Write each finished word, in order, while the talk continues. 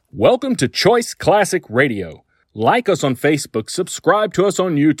Welcome to Choice Classic Radio. Like us on Facebook, subscribe to us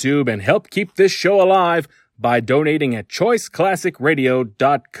on YouTube, and help keep this show alive by donating at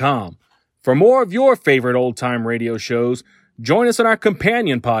choiceclassicradio.com. For more of your favorite old-time radio shows, join us on our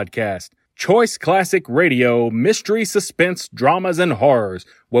companion podcast, Choice Classic Radio, Mystery, Suspense, Dramas, and Horrors,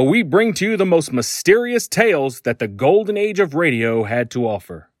 where we bring to you the most mysterious tales that the golden age of radio had to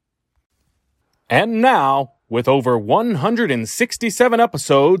offer. And now, with over 167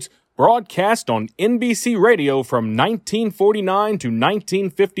 episodes broadcast on NBC Radio from 1949 to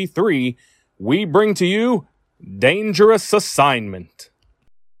 1953, we bring to you Dangerous Assignment.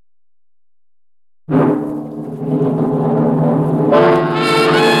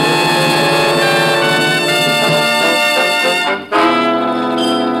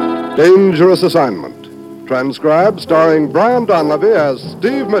 Dangerous Assignment. Transcribed, starring Brian Donlevy as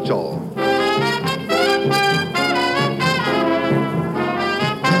Steve Mitchell.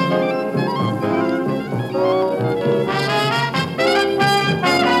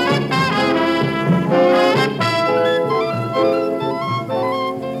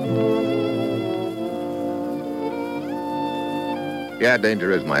 Yeah,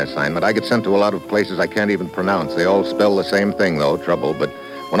 danger is my assignment. I get sent to a lot of places I can't even pronounce. They all spell the same thing, though, trouble. But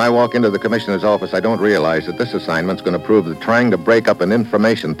when I walk into the commissioner's office, I don't realize that this assignment's going to prove that trying to break up an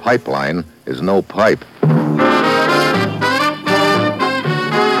information pipeline is no pipe.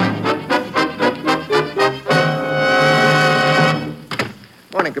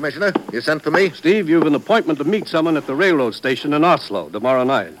 Morning, Commissioner. You sent for me? Steve, you've an appointment to meet someone at the railroad station in Oslo tomorrow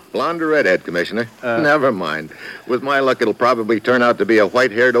night. Blonde or redhead, Commissioner? Never mind. With my luck, it'll probably turn out to be a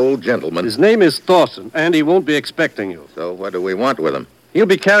white-haired old gentleman. His name is Thorson, and he won't be expecting you. So what do we want with him? He'll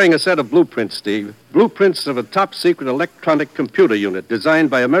be carrying a set of blueprints, Steve. Blueprints of a top-secret electronic computer unit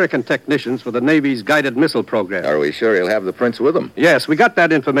designed by American technicians for the Navy's guided missile program. Are we sure he'll have the prints with him? Yes, we got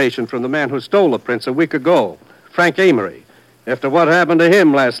that information from the man who stole the prints a week ago, Frank Amory. After what happened to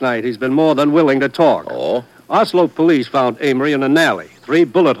him last night, he's been more than willing to talk. Oh? Oslo police found Amory in an alley, 3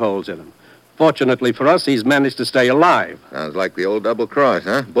 bullet holes in him. Fortunately for us, he's managed to stay alive. Sounds like the old double cross,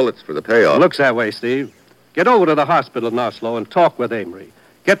 huh? Bullets for the payoff. Looks that way, Steve. Get over to the hospital in Oslo and talk with Amory.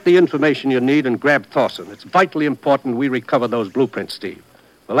 Get the information you need and grab Thorson. It's vitally important we recover those blueprints, Steve.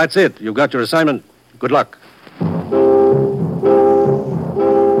 Well, that's it. You've got your assignment. Good luck.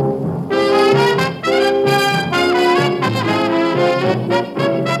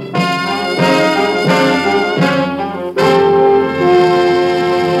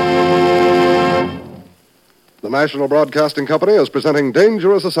 The National Broadcasting Company is presenting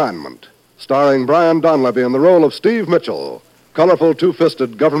Dangerous Assignment, starring Brian Donlevy in the role of Steve Mitchell, colorful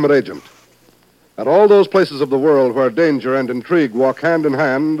two-fisted government agent. At all those places of the world where danger and intrigue walk hand in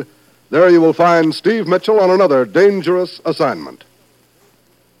hand, there you will find Steve Mitchell on another Dangerous Assignment.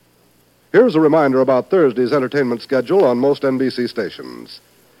 Here's a reminder about Thursday's entertainment schedule on most NBC stations.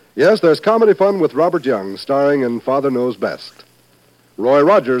 Yes, there's comedy fun with Robert Young, starring in Father Knows Best. Roy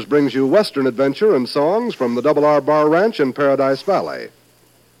Rogers brings you Western adventure and songs from the Double R Bar Ranch in Paradise Valley.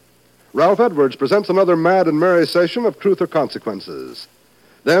 Ralph Edwards presents another mad and merry session of Truth or Consequences.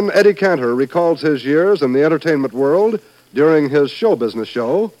 Then Eddie Cantor recalls his years in the entertainment world during his show business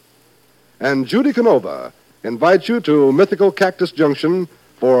show. And Judy Canova invites you to mythical Cactus Junction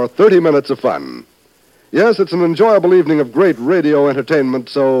for 30 minutes of fun. Yes, it's an enjoyable evening of great radio entertainment,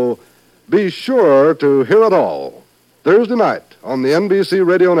 so be sure to hear it all. Thursday night on the NBC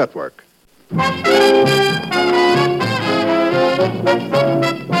Radio Network.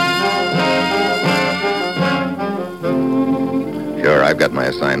 Sure, I've got my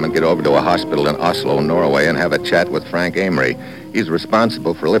assignment. Get over to a hospital in Oslo, Norway, and have a chat with Frank Amory. He's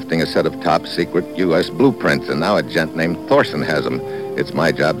responsible for lifting a set of top-secret U.S. blueprints, and now a gent named Thorson has them. It's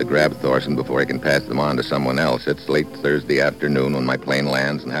my job to grab Thorson before he can pass them on to someone else. It's late Thursday afternoon when my plane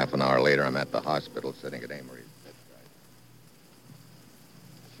lands, and half an hour later I'm at the hospital sitting at Amory's.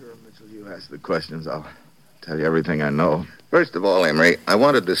 Sure, Mitchell, you ask the questions. I'll tell you everything I know. First of all, Amory, I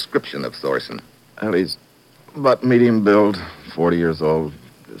want a description of Thorson. Well, he's about medium build, 40 years old,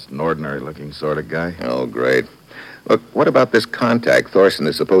 just an ordinary-looking sort of guy. Oh, great. Look, what about this contact Thorson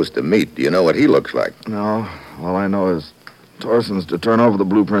is supposed to meet? Do you know what he looks like? No, all I know is Thorson's to turn over the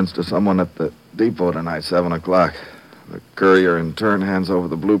blueprints to someone at the depot tonight, 7 o'clock. The courier in turn hands over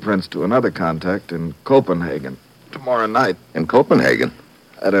the blueprints to another contact in Copenhagen tomorrow night. In Copenhagen?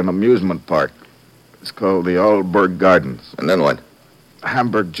 At an amusement park. It's called the Aalborg Gardens. And then what?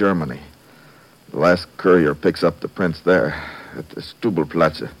 Hamburg, Germany. The last courier picks up the prints there at the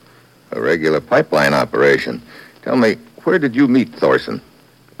Stubelplatz. A regular pipeline operation. Tell me, where did you meet Thorson?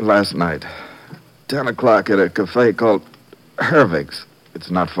 Last night. 10 o'clock at a cafe called Hervig's. It's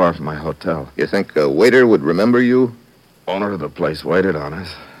not far from my hotel. You think a waiter would remember you? Owner of the place waited on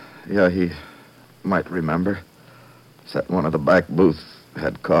us. Yeah, he might remember. Sat in one of the back booths,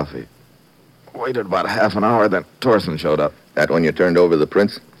 had coffee. Waited about half an hour, then Thorson showed up. That when you turned over the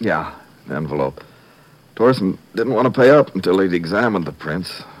prints? Yeah, the envelope. Thorson didn't want to pay up until he'd examined the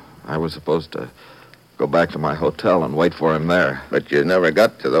prints. I was supposed to go back to my hotel and wait for him there. But you never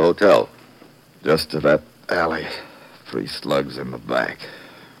got to the hotel. Just to that alley. 3 slugs in the back.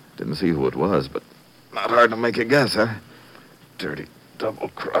 Didn't see who it was, but not hard to make a guess, huh? Dirty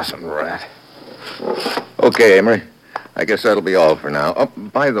double-crossing rat. Okay, Amory. I guess that'll be all for now. Oh,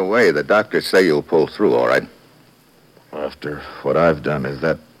 by the way, the doctors say you'll pull through, all right? After what I've done, is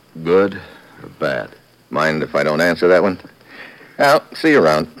that good or bad? Mind if I don't answer that one? Well, see you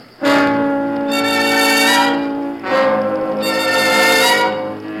around.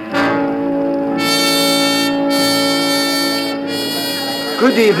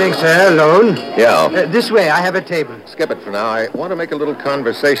 Good evening, sir. Alone? Yeah. This way. I have a table. Skip it for now. I want to make a little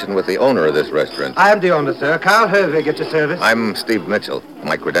conversation with the owner of this restaurant. I am the owner, sir. Carl Hervig at your service. I'm Steve Mitchell.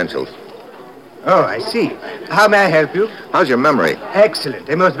 My credentials. Oh, I see. How may I help you? How's your memory? Excellent.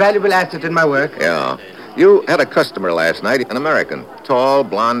 A most valuable asset in my work. Yeah. You had a customer last night, an American. Tall,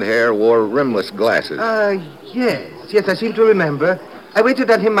 blonde hair, wore rimless glasses. Yes. Yes, I seem to remember. I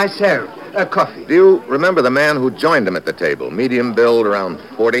waited on him myself. Coffee. Do you remember the man who joined him at the table? Medium build, around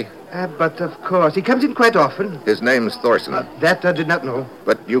 40? But of course. He comes in quite often. His name's Thorson. That I did not know.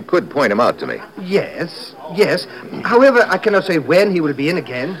 But you could point him out to me. Yes. However, I cannot say when he will be in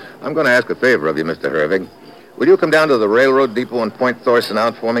again. I'm going to ask a favor of you, Mr. Hervig. Will you come down to the railroad depot and point Thorson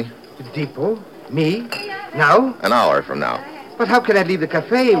out for me? Depot? Me? Now? An hour from now. But how can I leave the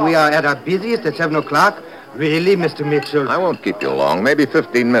cafe? We are at our busiest at 7 o'clock. Really, Mr. Mitchell? I won't keep you long. Maybe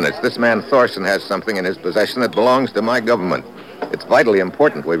 15 minutes. This man Thorson has something in his possession that belongs to my government. It's vitally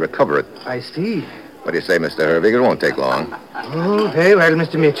important we recover it. I see. What do you say, Mr. Hervig? It won't take long. Oh, very well,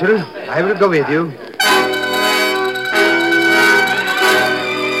 Mr. Mitchell. I will go with you.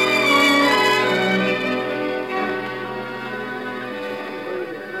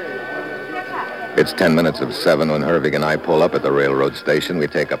 It's 10 minutes of 7 when Hervig and I pull up at the railroad station. We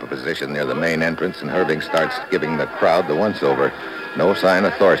take up a position near the main entrance, and Hervig starts giving the crowd the once-over. No sign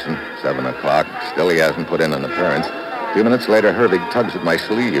of Thorson. 7 o'clock. Still he hasn't put in an appearance. A few minutes later, Hervig tugs at my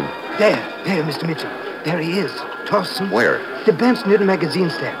sleeve. There, Mr. Mitchell. There he is. Thorson. Where? The bench near the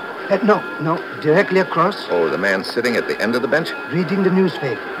magazine stand. No, directly across. Oh, the man sitting at the end of the bench? Reading the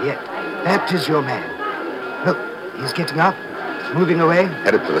newspaper, yeah. That is your man. Look, he's getting up. Moving away?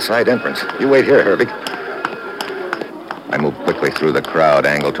 Headed for the side entrance. You wait here, Hervig. I move quickly through the crowd,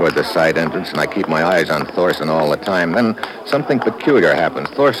 angle toward the side entrance, and I keep my eyes on Thorson all the time. Then something peculiar happens.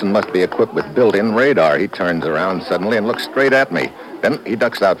 Thorson must be equipped with built-in radar. He turns around suddenly and looks straight at me. Then he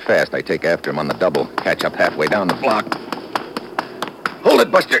ducks out fast. I take after him on the double, catch up halfway down the block. Hold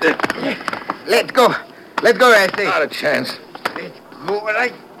it, Buster. Let go. Let go, I say. Not a chance. Let go or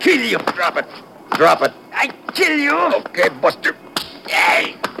I kill you. Drop it. Drop it. I kill you. Okay, Buster.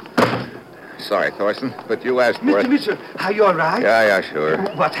 Yay! Sorry, Thorson, but you asked for Mr. it. Mitchell, are you all right? Yeah, sure.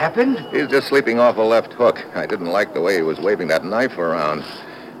 What happened? He's just sleeping off a left hook. I didn't like the way he was waving that knife around.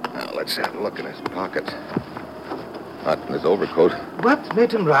 Now, let's have a look in his pockets. Not in his overcoat. What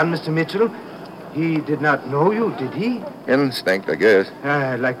made him run, Mr. Mitchell? He did not know you, did he? Instinct, I guess.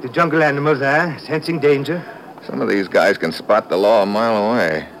 Like the jungle animals, sensing danger. Some of these guys can spot the law a mile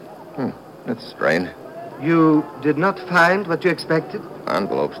away. That's strange. You did not find what you expected?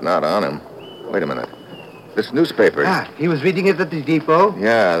 Envelope's not on him. Wait a minute. This newspaper. He was reading it at the depot?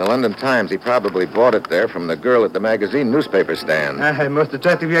 Yeah, the London Times. He probably bought it there from the girl at the magazine newspaper stand. A most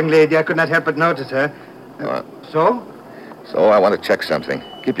attractive young lady. I could not help but notice her. So? So I want to check something.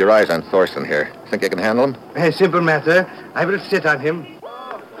 Keep your eyes on Thorson here. Think you can handle him? A simple matter. I will sit on him.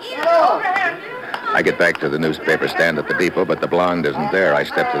 I get back to the newspaper stand at the depot, but the blonde isn't there. I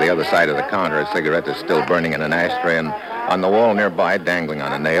step to the other side of the counter. A cigarette is still burning in an ashtray, and on the wall nearby, dangling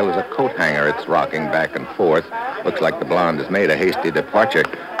on a nail, is a coat hanger. It's rocking back and forth. Looks like the blonde has made a hasty departure.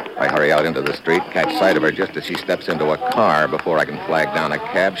 I hurry out into the street, catch sight of her just as she steps into a car. Before I can flag down a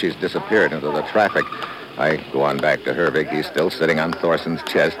cab, she's disappeared into the traffic. I go on back to Hervig. He's still sitting on Thorson's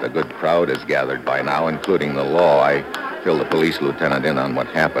chest. A good crowd has gathered by now, including the law. I fill the police lieutenant in on what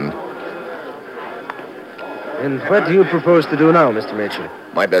happened. And what do you propose to do now, Mr. Mitchell?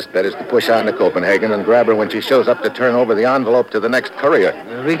 My best bet is to push on to Copenhagen and grab her when she shows up to turn over the envelope to the next courier.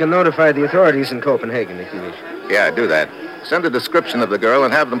 We can notify the authorities in Copenhagen if you wish. Yeah, do that. Send a description of the girl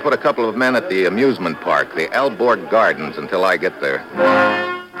and have them put a couple of men at the amusement park, the Alborg Gardens, until I get there.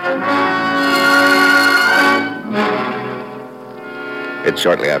 It's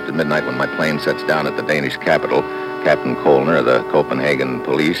shortly after midnight when my plane sets down at the Danish capital. Captain Kolner of the Copenhagen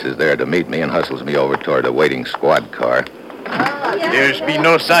police is there to meet me and hustles me over toward a waiting squad car. There's been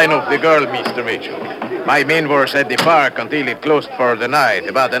no sign of the girl, Mr. Mitchell. My men were at the park until it closed for the night,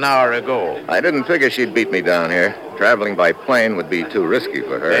 about an hour ago. I didn't figure she'd beat me down here. Traveling by plane would be too risky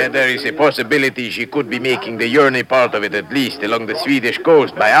for her. There is a possibility she could be making the journey part of it at least along the Swedish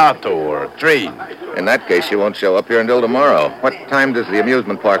coast by auto or train. In that case, she won't show up here until tomorrow. What time does the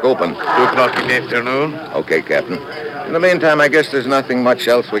amusement park open? 2 o'clock in the afternoon. Okay, Captain. In the meantime, I guess there's nothing much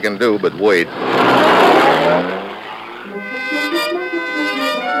else we can do but wait.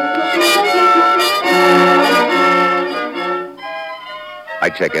 I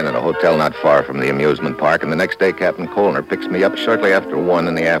check in at a hotel not far from the amusement park, and the next day Captain Kolner picks me up shortly after 1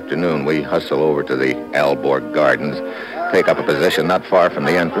 in the afternoon. We hustle over to the Alborg Gardens, take up a position not far from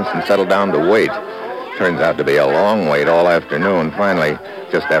the entrance, and settle down to wait. Turns out to be a long wait all afternoon. Finally,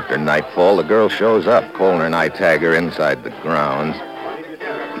 just after nightfall, the girl shows up. Kolner and I tag her inside the grounds.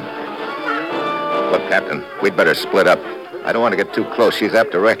 Look, Captain, we'd better split up. I don't want to get too close. She's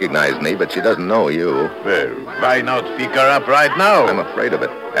apt to recognize me, but she doesn't know you. Well, why not pick her up right now? I'm afraid of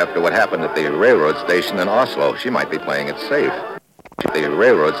it. After what happened at the railroad station in Oslo, she might be playing it safe. At the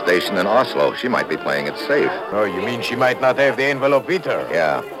railroad station in Oslo, she might be playing it safe. Oh, you mean she might not have the envelope with her?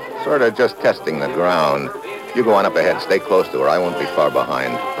 Yeah, sort of just testing the ground. You go on up ahead. Stay close to her. I won't be far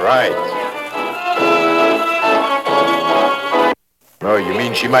behind. Right. Oh, you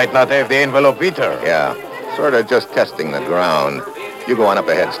mean she might not have the envelope with her? Yeah. Sort of just testing the ground. You go on up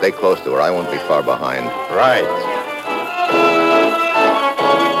ahead. Stay close to her. I won't be far behind. Right.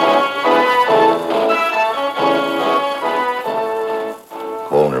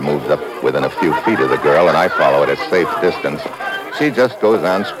 Kolner moves up within a few feet of the girl, and I follow at a safe distance. She just goes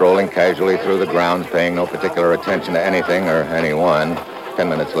on strolling casually through the grounds, paying no particular attention to anything or anyone. 10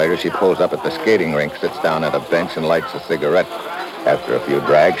 minutes later, she pulls up at the skating rink, sits down at a bench, and lights a cigarette. After a few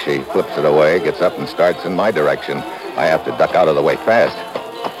drags, she flips it away, gets up, and starts in my direction. I have to duck out of the way fast.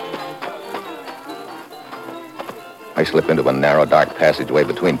 I slip into a narrow, dark passageway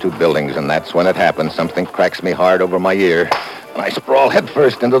between 2 buildings, and that's when it happens. Something cracks me hard over my ear, and I sprawl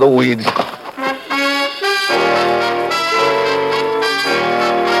headfirst into the weeds.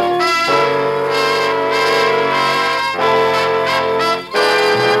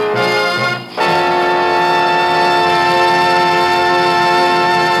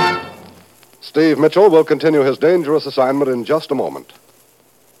 Steve Mitchell will continue his dangerous assignment in just a moment.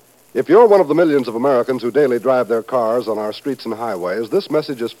 If you're one of the millions of Americans who daily drive their cars on our streets and highways, this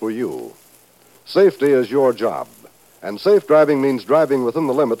message is for you. Safety is your job, and safe driving means driving within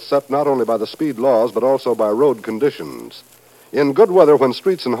the limits set not only by the speed laws but also by road conditions. In good weather, when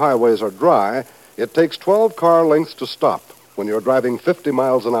streets and highways are dry, it takes 12 car lengths to stop when you're driving 50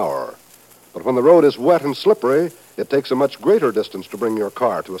 miles an hour. But when the road is wet and slippery, it takes a much greater distance to bring your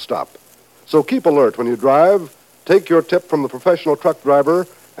car to a stop. So keep alert when you drive, take your tip from the professional truck driver,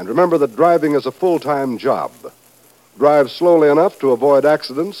 and remember that driving is a full-time job. Drive slowly enough to avoid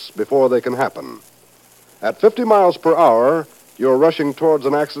accidents before they can happen. At 50 miles per hour, you're rushing towards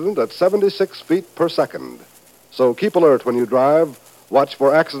an accident at 76 feet per second. So keep alert when you drive, watch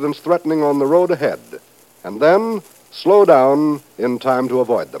for accidents threatening on the road ahead, and then slow down in time to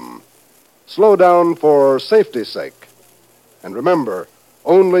avoid them. Slow down for safety's sake. And remember,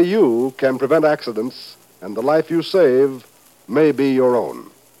 only you can prevent accidents, and the life you save may be your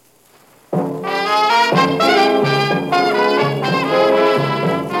own.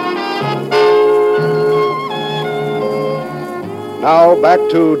 Now back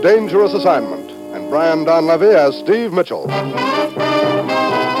to Dangerous Assignment, and Brian Donlevy as Steve Mitchell.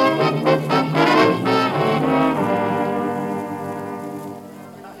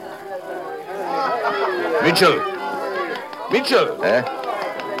 Mitchell! Eh?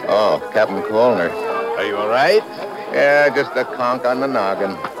 Oh, Captain Kolner. Are you all right? Yeah, just a conk on the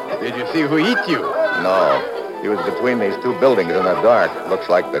noggin. Did you see who hit you? No. He was between these 2 buildings in the dark. Looks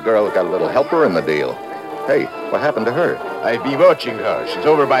like the girl's got a little helper in the deal. Hey, what happened to her? I've been watching her. She's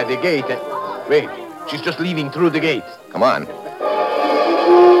over by the gate. Wait, she's just leaving through the gate. Come on.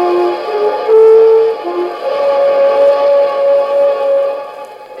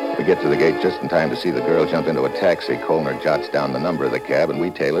 We get to the gate just in time to see the girl jump into a taxi. Kolner jots down the number of the cab, and we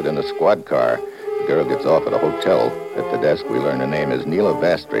tail it in a squad car. The girl gets off at a hotel. At the desk, we learn her name is Neela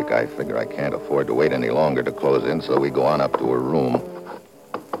Vastrik. I figure I can't afford to wait any longer to close in, so we go on up to her room.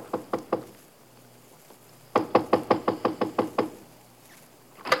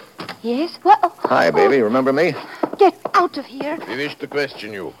 Yes? What? Oh, Hi, baby. Remember me? get out of here. We wish to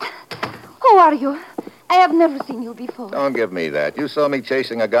question you. Who are you? I have never seen you before. Don't give me that. You saw me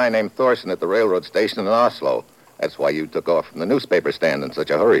chasing a guy named Thorson at the railroad station in Oslo. That's why you took off from the newspaper stand in such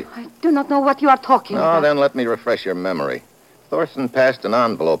a hurry. I do not know what you are talking about. No, then let me refresh your memory. Thorson passed an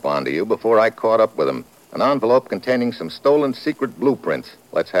envelope on to you before I caught up with him. An envelope containing some stolen secret blueprints.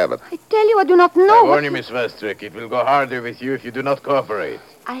 Let's have it. I tell you, I do not know. I warn you, Miss Westrick, it will go harder with you if you do not cooperate.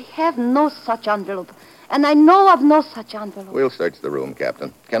 I have no such envelope, and I know of no such envelope. We'll search the room,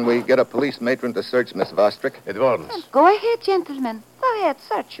 Captain. Can we get a police matron to search Miss Vostrick? At once. Go ahead, gentlemen. Go ahead,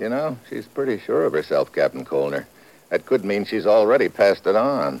 search. You know, she's pretty sure of herself, Captain Colner. That could mean she's already passed it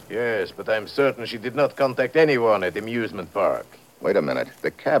on. Yes, but I'm certain she did not contact anyone at the amusement park. Wait a minute.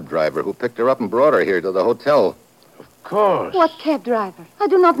 The cab driver who picked her up and brought her here to the hotel. Of course. What cab driver? I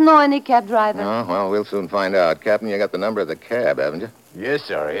do not know any cab driver. No, well, we'll soon find out. Captain, you got the number of the cab, haven't you? Yes,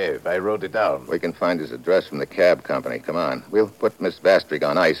 sir, I have. I wrote it down. We can find his address from the cab company. Come on. We'll put Miss Vastrick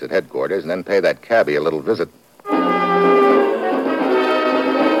on ice at headquarters and then pay that cabbie a little visit.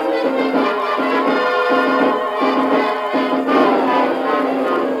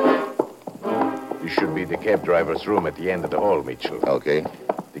 This should be the cab driver's room at the end of the hall, Mitchell. Okay.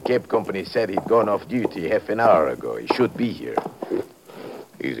 The cab company said he'd gone off duty half an hour ago. He should be here.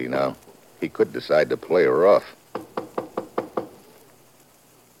 Easy now. He could decide to play her off.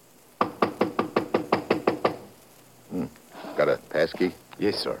 Got a passkey?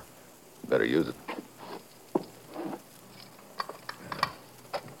 Yes, sir. Better use it.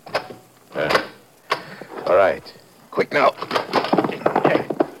 All right. Quick now.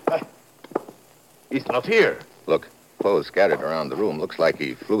 He's not here. Look, clothes scattered around the room. Looks like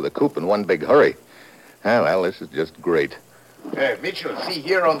he flew the coop in one big hurry. Ah, well, this is just great. Mitchell, see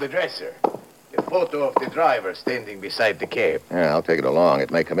here on the dresser. A photo of the driver standing beside the cab. Yeah, I'll take it along.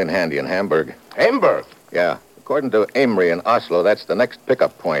 It may come in handy in Hamburg. Hamburg? Yeah. According to Amory in Oslo, that's the next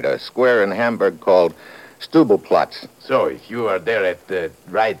pickup point, a square in Hamburg called Stubelplatz. So if you are there at the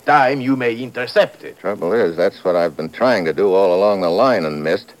right time, you may intercept it. Trouble is, that's what I've been trying to do all along the line and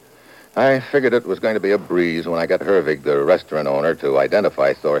missed. I figured it was going to be a breeze when I got Hervig, the restaurant owner, to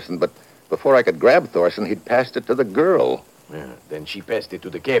identify Thorson, but before I could grab Thorson, he'd passed it to the girl. Yeah, then she passed it to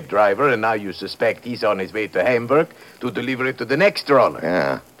the cab driver, and now you suspect he's on his way to Hamburg to deliver it to the next runner.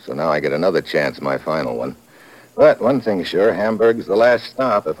 Yeah, so now I get another chance, my final one. But one thing's sure, Hamburg's the last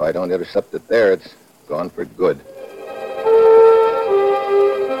stop. If I don't intercept it there, it's gone for good.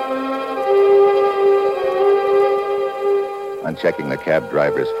 On checking the cab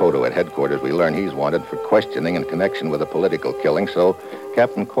driver's photo at headquarters, we learn he's wanted for questioning in connection with a political killing, so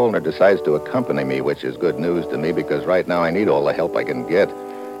Captain Colner decides to accompany me, which is good news to me because right now I need all the help I can get.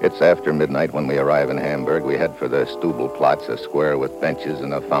 It's after midnight when we arrive in Hamburg. We head for the Stubelplatz, a square with benches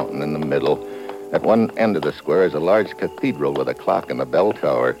and a fountain in the middle. At one end of the square is a large cathedral with a clock and a bell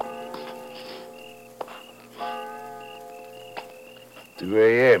tower. 2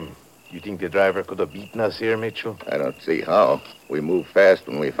 a.m. You think the driver could have beaten us here, Mitchell? I don't see how. We moved fast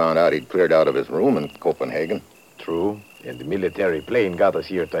when we found out he'd cleared out of his room in Copenhagen. True. And the military plane got us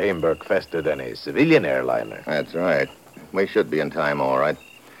here to Hamburg faster than a civilian airliner. That's right. We should be in time, all right.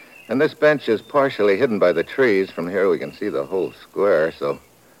 And this bench is partially hidden by the trees. From here we can see the whole square, so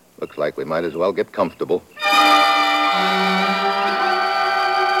looks like we might as well get comfortable.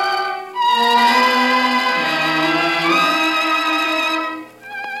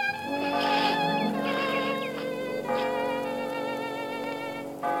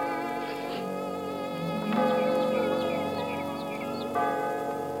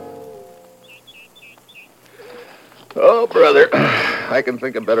 Oh, brother, I can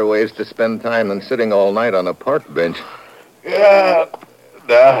think of better ways to spend time than sitting all night on a park bench. Yeah,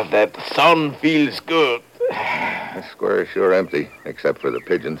 that sun feels good. The square is sure empty, except for the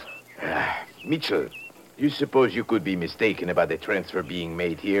pigeons. Mitchell, you suppose you could be mistaken about the transfer being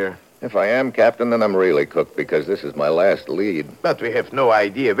made here? If I am, Captain, then I'm really cooked because this is my last lead. But we have no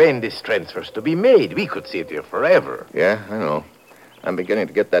idea when this transfer's to be made. We could sit here forever. Yeah, I know. I'm beginning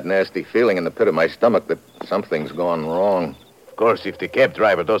to get that nasty feeling in the pit of my stomach that something's gone wrong. Of course, if the cab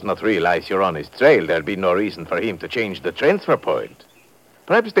driver does not realize you're on his trail, there'll be no reason for him to change the transfer point.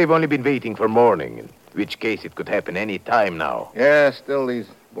 Perhaps they've only been waiting for morning, in which case it could happen any time now. Yeah, still, these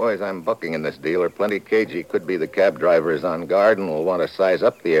boys I'm bucking in this deal are plenty cagey. Could be the cab driver is on guard and will want to size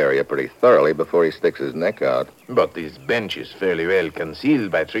up the area pretty thoroughly before he sticks his neck out. But this bench is fairly well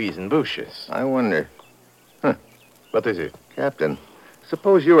concealed by trees and bushes. I wonder. What is it? Captain,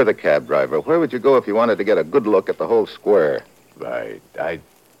 suppose you were the cab driver. Where would you go if you wanted to get a good look at the whole square? Wait.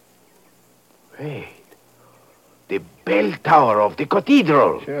 The bell tower of the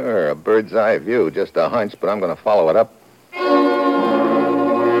cathedral. Sure, a bird's eye view. Just a hunch, but I'm going to follow it up.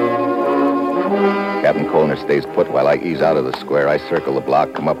 Captain Colner stays put while I ease out of the square. I circle the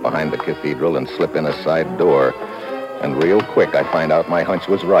block, come up behind the cathedral, and slip in a side door. And real quick, I find out my hunch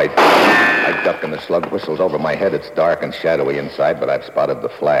was right. I duck and the slug whistles over my head. It's dark and shadowy inside, but I've spotted the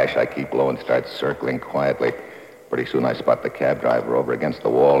flash. I keep low and start circling quietly. Pretty soon I spot the cab driver over against the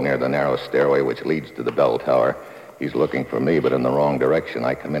wall near the narrow stairway which leads to the bell tower. He's looking for me, but in the wrong direction.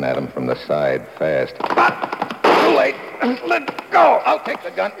 I come in at him from the side, fast. Too late. Let go. I'll take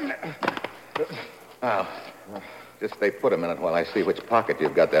the gun. Now, just stay put a minute while I see which pocket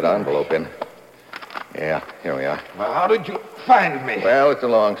you've got that envelope in. Yeah, here we are. Well, how did you find me? Well, it's a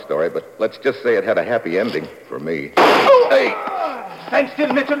long story, but let's just say it had a happy ending for me. Hey! Stand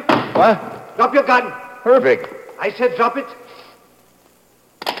still, Mitchell. What? Drop your gun. Herbig. I said drop it.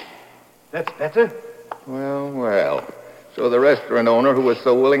 That's better. Well. So the restaurant owner who was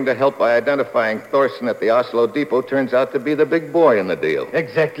so willing to help by identifying Thorson at the Oslo depot turns out to be the big boy in the deal.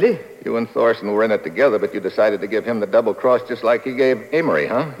 Exactly. You and Thorson were in it together, but you decided to give him the double cross just like he gave Amory,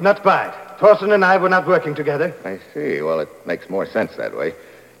 huh? Not bad. Thorson and I were not working together. I see. Well, it makes more sense that way.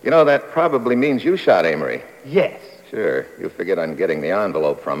 You know, that probably means you shot Amory. Yes. Sure. You figured on getting the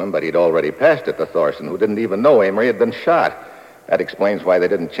envelope from him, but he'd already passed it to Thorson, who didn't even know Amory had been shot. That explains why they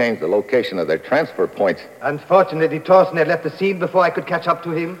didn't change the location of their transfer points. Unfortunately, Thorson had left the scene before I could catch up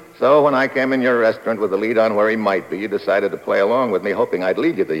to him. So when I came in your restaurant with a lead on where he might be, you decided to play along with me, hoping I'd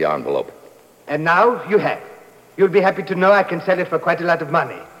lead you the envelope. And now you have. You'll be happy to know I can sell it for quite a lot of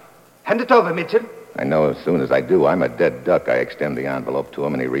money. Hand it over, Mitchell. I know as soon as I do, I'm a dead duck. I extend the envelope to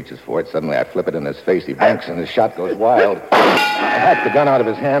him, and he reaches for it. Suddenly, I flip it in his face. He banks, and his shot goes wild. I hack the gun out of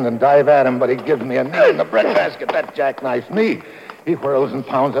his hand and dive at him, but he gives me a knee in the breadbasket. That jackknife knee. He whirls and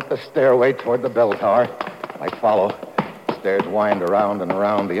pounds up the stairway toward the bell tower. I follow. The stairs wind around and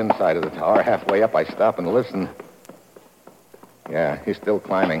around the inside of the tower. Halfway up, I stop and listen. Yeah, he's still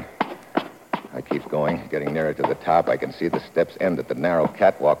climbing. I keep going, getting nearer to the top. I can see the steps end at the narrow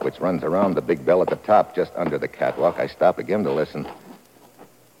catwalk, which runs around the big bell at the top, just under the catwalk. I stop again to listen.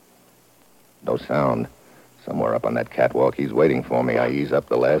 No sound. Somewhere up on that catwalk, he's waiting for me. I ease up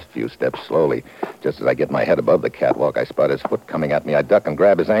the last few steps slowly. Just as I get my head above the catwalk, I spot his foot coming at me. I duck and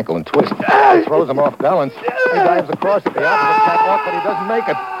grab his ankle and twist. It throws him off balance. He dives across at the opposite catwalk, but he doesn't make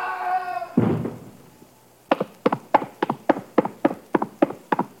it.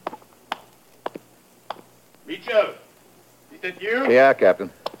 Mitchell, is that you? Yeah, Captain.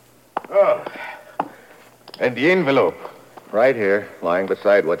 Oh. And the envelope? Right here, lying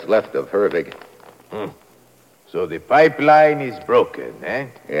beside what's left of Hervig. So the pipeline is broken, eh?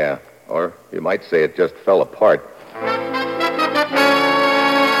 Yeah, or you might say it just fell apart.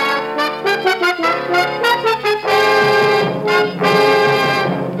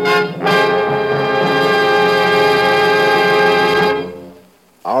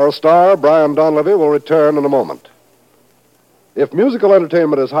 Our star, Brian Donlevy, will return in a moment. If musical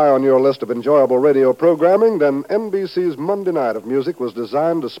entertainment is high on your list of enjoyable radio programming, then NBC's Monday Night of Music was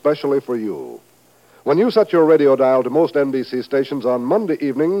designed especially for you. When you set your radio dial to most NBC stations on Monday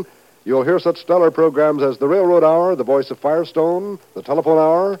evening, you'll hear such stellar programs as The Railroad Hour, The Voice of Firestone, The Telephone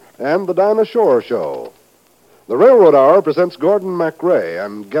Hour, and The Dinah Shore Show. The Railroad Hour presents Gordon MacRae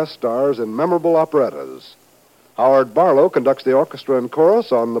and guest stars in memorable operettas. Howard Barlow conducts the orchestra and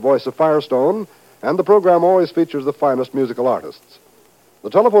chorus on The Voice of Firestone, and the program always features the finest musical artists.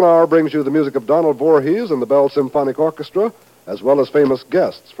 The Telephone Hour brings you the music of Donald Voorhees and the Bell Symphonic Orchestra, as well as famous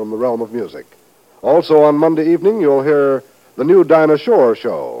guests from the realm of music. Also on Monday evening, you'll hear the new Dinah Shore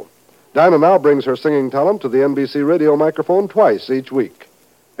Show. Dinah now brings her singing talent to the NBC radio microphone twice each week,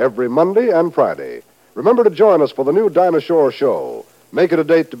 every Monday and Friday. Remember to join us for the new Dinah Shore Show. Make it a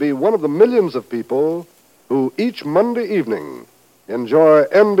date to be one of the millions of people who each Monday evening enjoy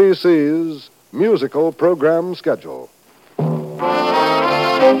NBC's musical program schedule.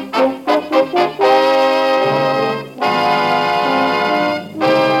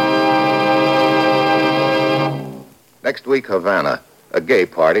 Next week, Havana, a gay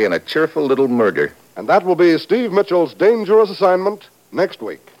party and a cheerful little murder. And that will be Steve Mitchell's dangerous assignment next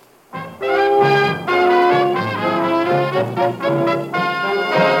week.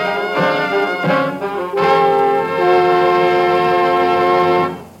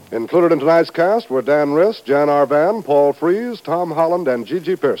 Included in tonight's cast were Dan Riss, Jan Arvan, Paul Frees, Tom Holland, and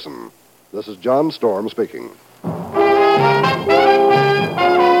Gigi Pearson. This is John Storm speaking.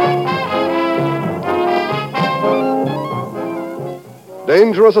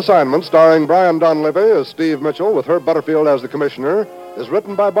 Dangerous Assignment, starring Brian Donlevy as Steve Mitchell with Herb Butterfield as the commissioner, is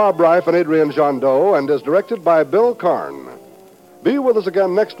written by Bob Reif and Adrian Jondeau and is directed by Bill Karn. Be with us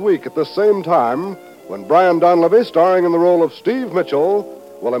again next week at the same time when Brian Donlevy, starring in the role of Steve Mitchell,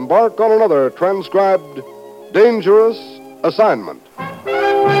 will embark on another transcribed dangerous assignment.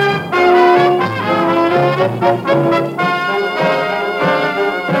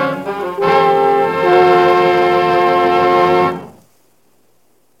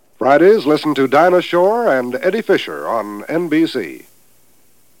 Fridays, listen to Dinah Shore and Eddie Fisher on NBC.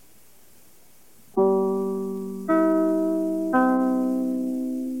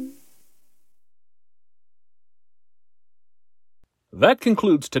 That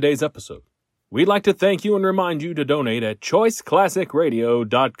concludes today's episode. We'd like to thank you and remind you to donate at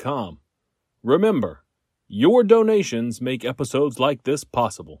choiceclassicradio.com. Remember, your donations make episodes like this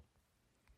possible.